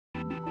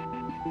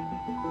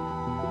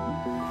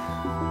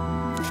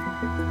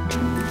So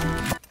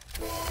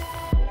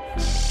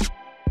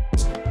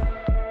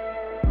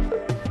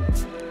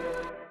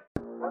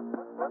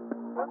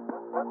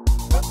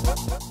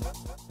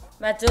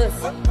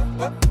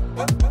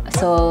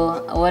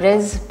what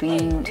is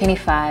being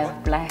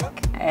 25,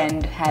 black,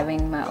 and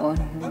having my own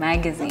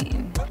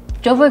magazine?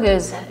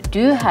 Joburgers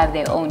do have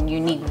their own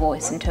unique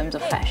voice in terms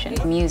of fashion,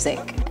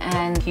 music,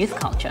 and youth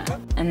culture.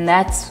 And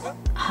that's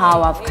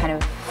how I've kind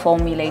of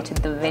formulated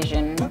the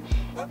vision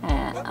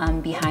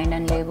behind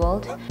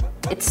Unlabeled.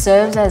 It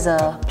serves as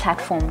a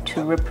platform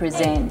to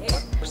represent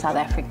South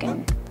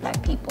African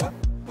black people.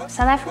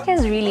 South Africa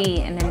is really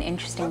in an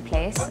interesting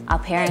place. Our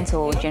parents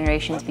or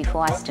generations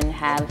before us didn't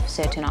have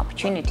certain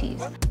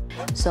opportunities.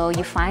 So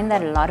you find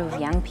that a lot of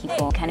young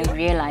people kind of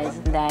realize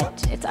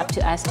that it's up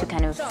to us to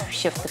kind of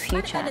shift the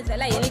future. My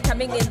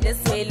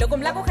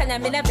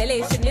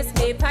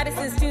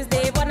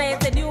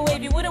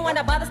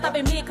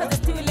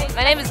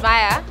name is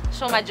Maya,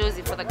 show my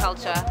Josie for the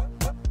culture.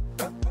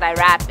 I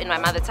rap in my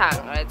mother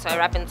tongue, right? So I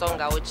rap in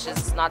Tsonga, which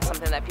is not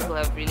something that people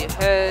have really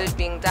heard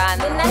being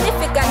done.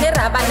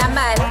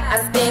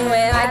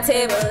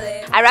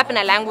 I rap in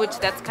a language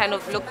that's kind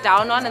of looked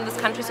down on in this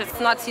country, so it's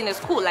not seen as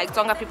cool. Like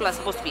Tsonga people are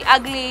supposed to be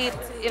ugly.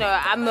 You know,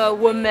 I'm a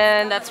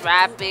woman that's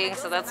rapping,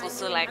 so that's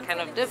also like kind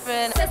of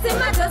different.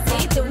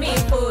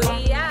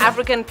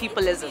 African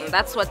peopleism,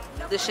 that's what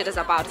this shit is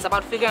about. It's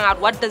about figuring out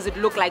what does it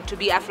look like to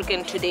be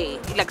African today.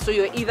 Like, so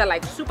you're either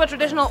like super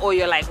traditional or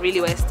you're like really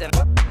Western.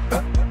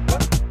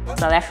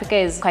 South Africa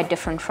is quite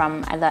different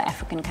from other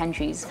African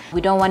countries.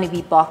 We don't want to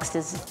be boxed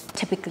as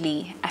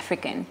typically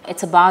African.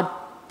 It's about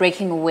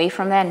breaking away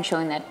from that and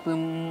showing that we're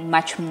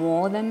much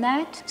more than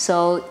that.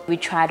 So we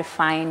try to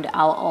find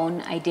our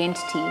own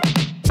identity.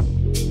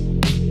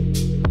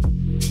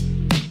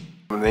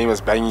 My name is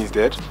Bangy's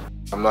Dead.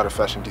 I'm not a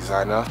fashion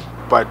designer,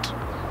 but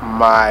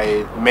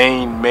my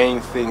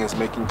main thing is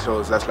making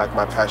clothes. That's like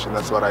my passion.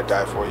 That's what I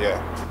die for, yeah.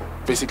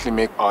 Basically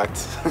make art,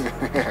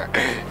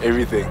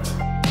 everything.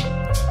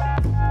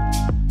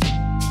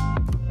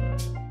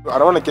 I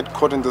don't want to get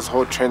caught in this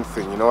whole trend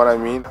thing, you know what I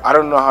mean? I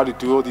don't know how to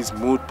do all these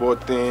mood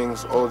board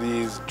things, all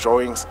these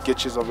drawing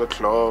sketches of the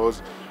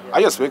clothes.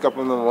 I just wake up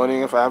in the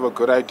morning if I have a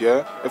good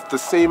idea. If the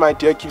same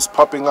idea keeps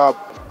popping up,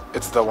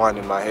 it's the one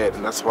in my head,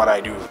 and that's what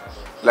I do.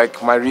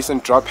 Like my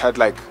recent drop had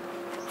like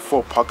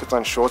 4 pockets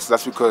on shorts.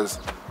 That's because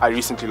I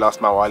recently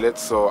lost my wallet,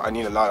 so I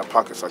need a lot of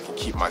pockets so I can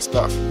keep my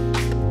stuff.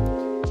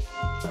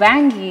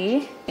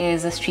 Bangy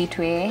is a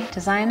streetwear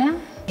designer.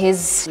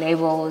 His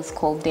label is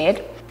called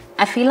Dead.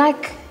 I feel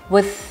like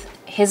with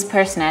his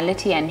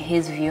personality and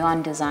his view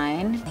on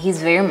design,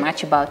 he's very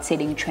much about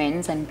setting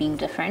trends and being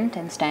different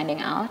and standing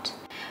out.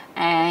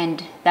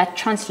 And that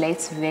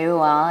translates very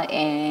well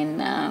in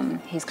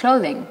his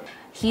clothing.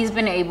 He's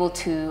been able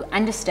to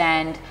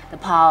understand the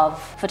power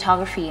of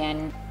photography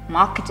and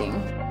marketing.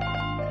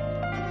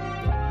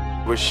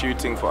 We're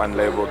shooting for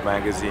Unlabeled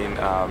magazine,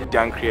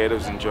 young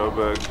creatives in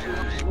Joburg.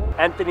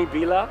 Anthony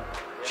Bila,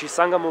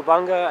 Shisanga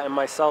Mubanga, and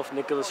myself,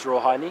 Nicholas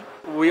Rohani.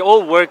 We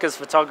all work as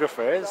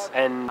photographers,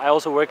 and I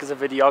also work as a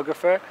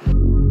videographer.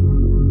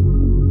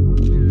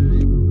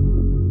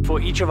 For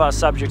each of our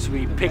subjects,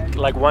 we pick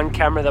like one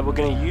camera that we're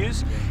going to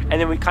use, and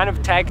then we kind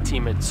of tag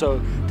team it.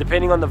 So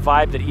depending on the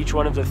vibe that each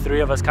one of the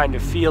 3 of us kind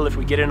of feel, if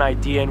we get an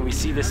idea and we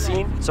see the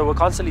scene, so we're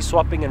constantly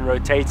swapping and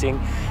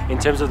rotating in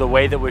terms of the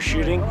way that we're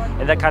shooting,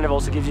 and that kind of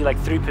also gives you like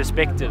 3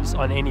 perspectives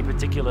on any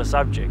particular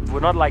subject.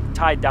 We're not like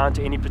tied down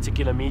to any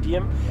particular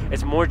medium.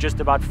 It's more just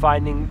about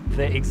finding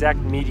the exact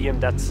medium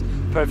that's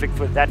perfect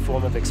for that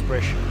form of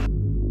expression.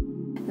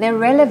 They're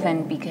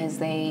relevant because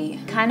they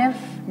kind of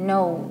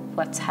know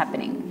what's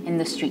happening in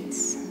the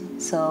streets.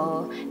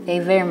 So they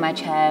very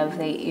much have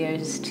their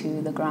ears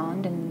to the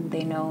ground and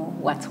they know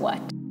what's what.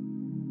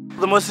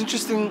 The most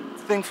interesting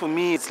thing for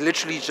me is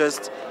literally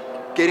just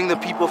getting the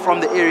people from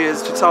the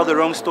areas to tell their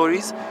own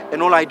stories,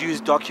 and all I do is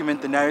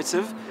document the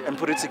narrative and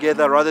put it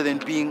together rather than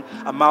being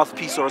a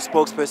mouthpiece or a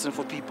spokesperson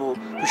for people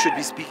who should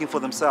be speaking for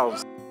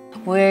themselves.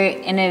 We're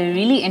in a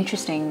really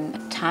interesting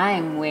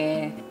time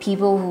where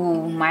people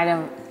who might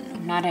have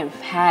not have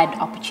had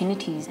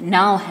opportunities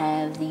now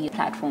have the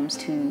platforms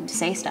to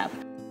say stuff.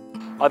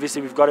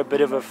 Obviously, we've got a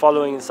bit of a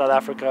following in South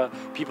Africa.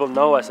 People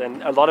know us,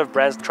 and a lot of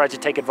brands try to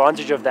take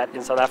advantage of that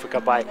in South Africa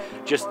by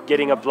just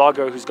getting a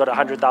blogger who's got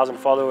 100,000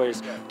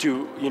 followers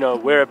to, you know,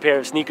 wear a pair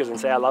of sneakers and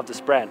say, I love this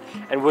brand.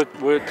 And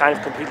we're kind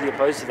of completely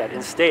opposed to that.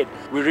 Instead,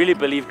 we really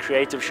believe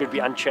creative should be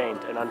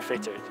unchained and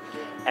unfettered.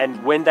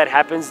 And when that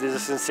happens, there's a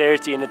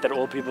sincerity in it that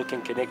all people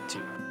can connect to.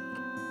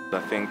 I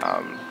think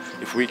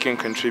if we can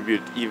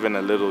contribute even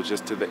a little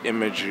just to the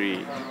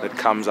imagery that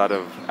comes out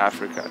of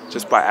Africa,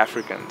 just by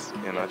Africans,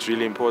 you know, it's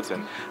really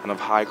important and of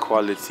high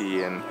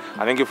quality. And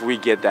I think if we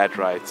get that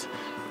right,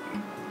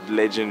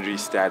 legendary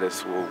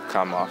status will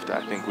come after.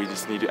 I think we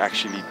just need to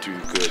actually do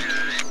good.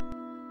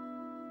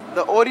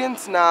 The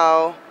audience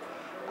now,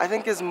 I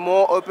think, is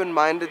more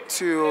open-minded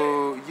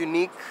to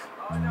unique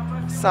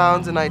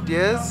sounds and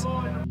ideas.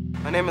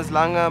 My name is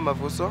Langa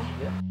Mavuso.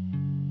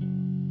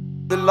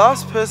 The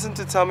last person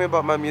to tell me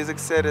about my music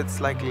said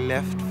it's like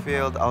left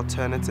field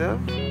alternative.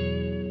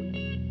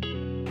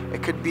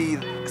 It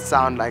could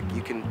sound like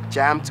you can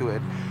jam to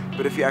it,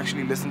 but if you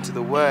actually listen to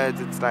the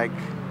words,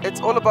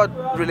 it's all about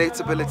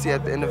relatability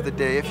at the end of the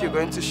day. If you're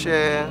going to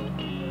share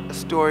a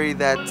story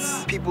that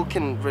people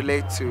can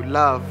relate to,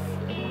 love,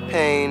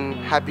 pain,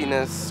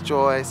 happiness,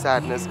 joy,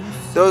 sadness,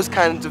 those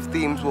kinds of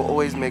themes will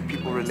always make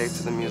people relate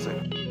to the music.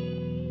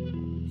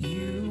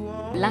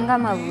 Langa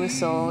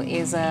Mavuso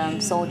is a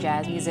soul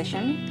jazz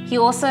musician. He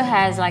also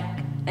has like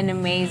an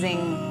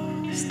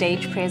amazing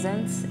stage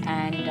presence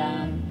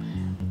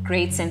and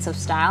great sense of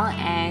style.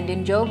 And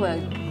in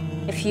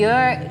Joburg, if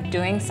you're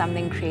doing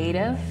something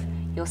creative,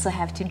 you also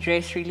have to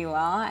dress really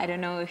well. I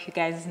don't know if you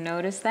guys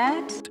noticed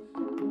that.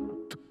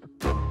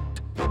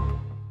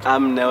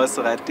 I'm Neo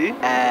Surati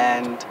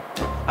and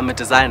I'm a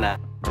designer.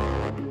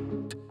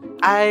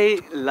 I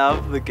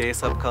love the gay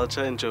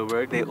subculture in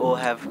Joburg. They all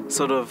have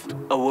sort of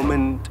a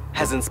woman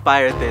has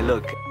inspired their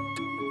look.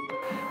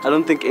 I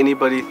don't think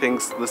anybody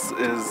thinks this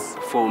is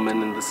for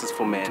women and this is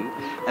for men.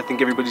 I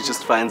think everybody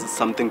just finds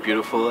something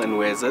beautiful and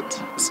wears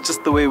it. It's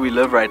just the way we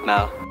live right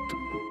now.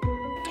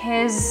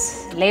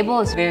 His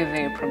label is very,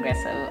 very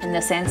progressive in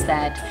the sense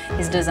that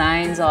his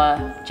designs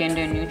are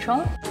gender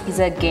neutral. He's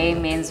a gay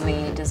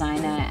menswear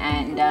designer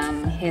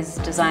and his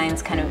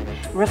designs kind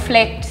of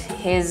reflect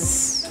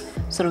his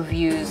sort of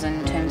views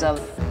in terms of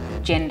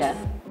gender.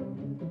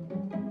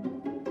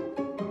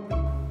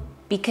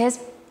 Because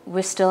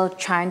we're still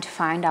trying to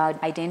find our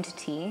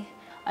identity,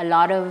 a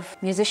lot of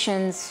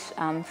musicians,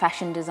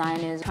 fashion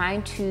designers,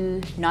 trying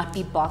to not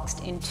be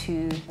boxed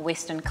into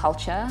Western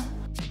culture.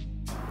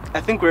 I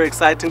think we're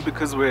exciting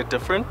because we're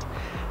different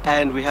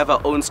and we have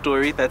our own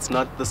story that's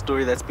not the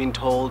story that's been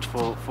told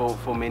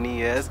for many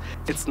years.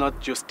 It's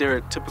not your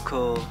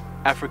stereotypical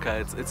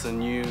Africa, it's a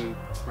new,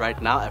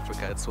 right now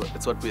Africa. It's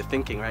what we're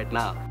thinking right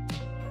now.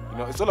 You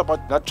know, it's all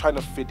about not trying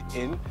to fit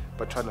in,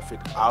 but trying to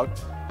fit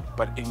out,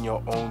 but in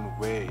your own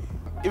way.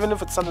 Even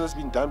if it's something that's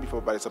been done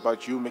before, but it's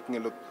about you making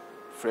it look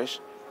fresh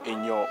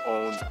in your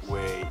own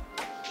way.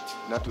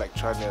 Not like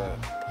trying to,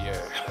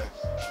 yeah,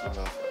 you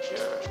know,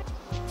 yeah.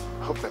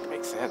 I hope that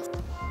makes sense.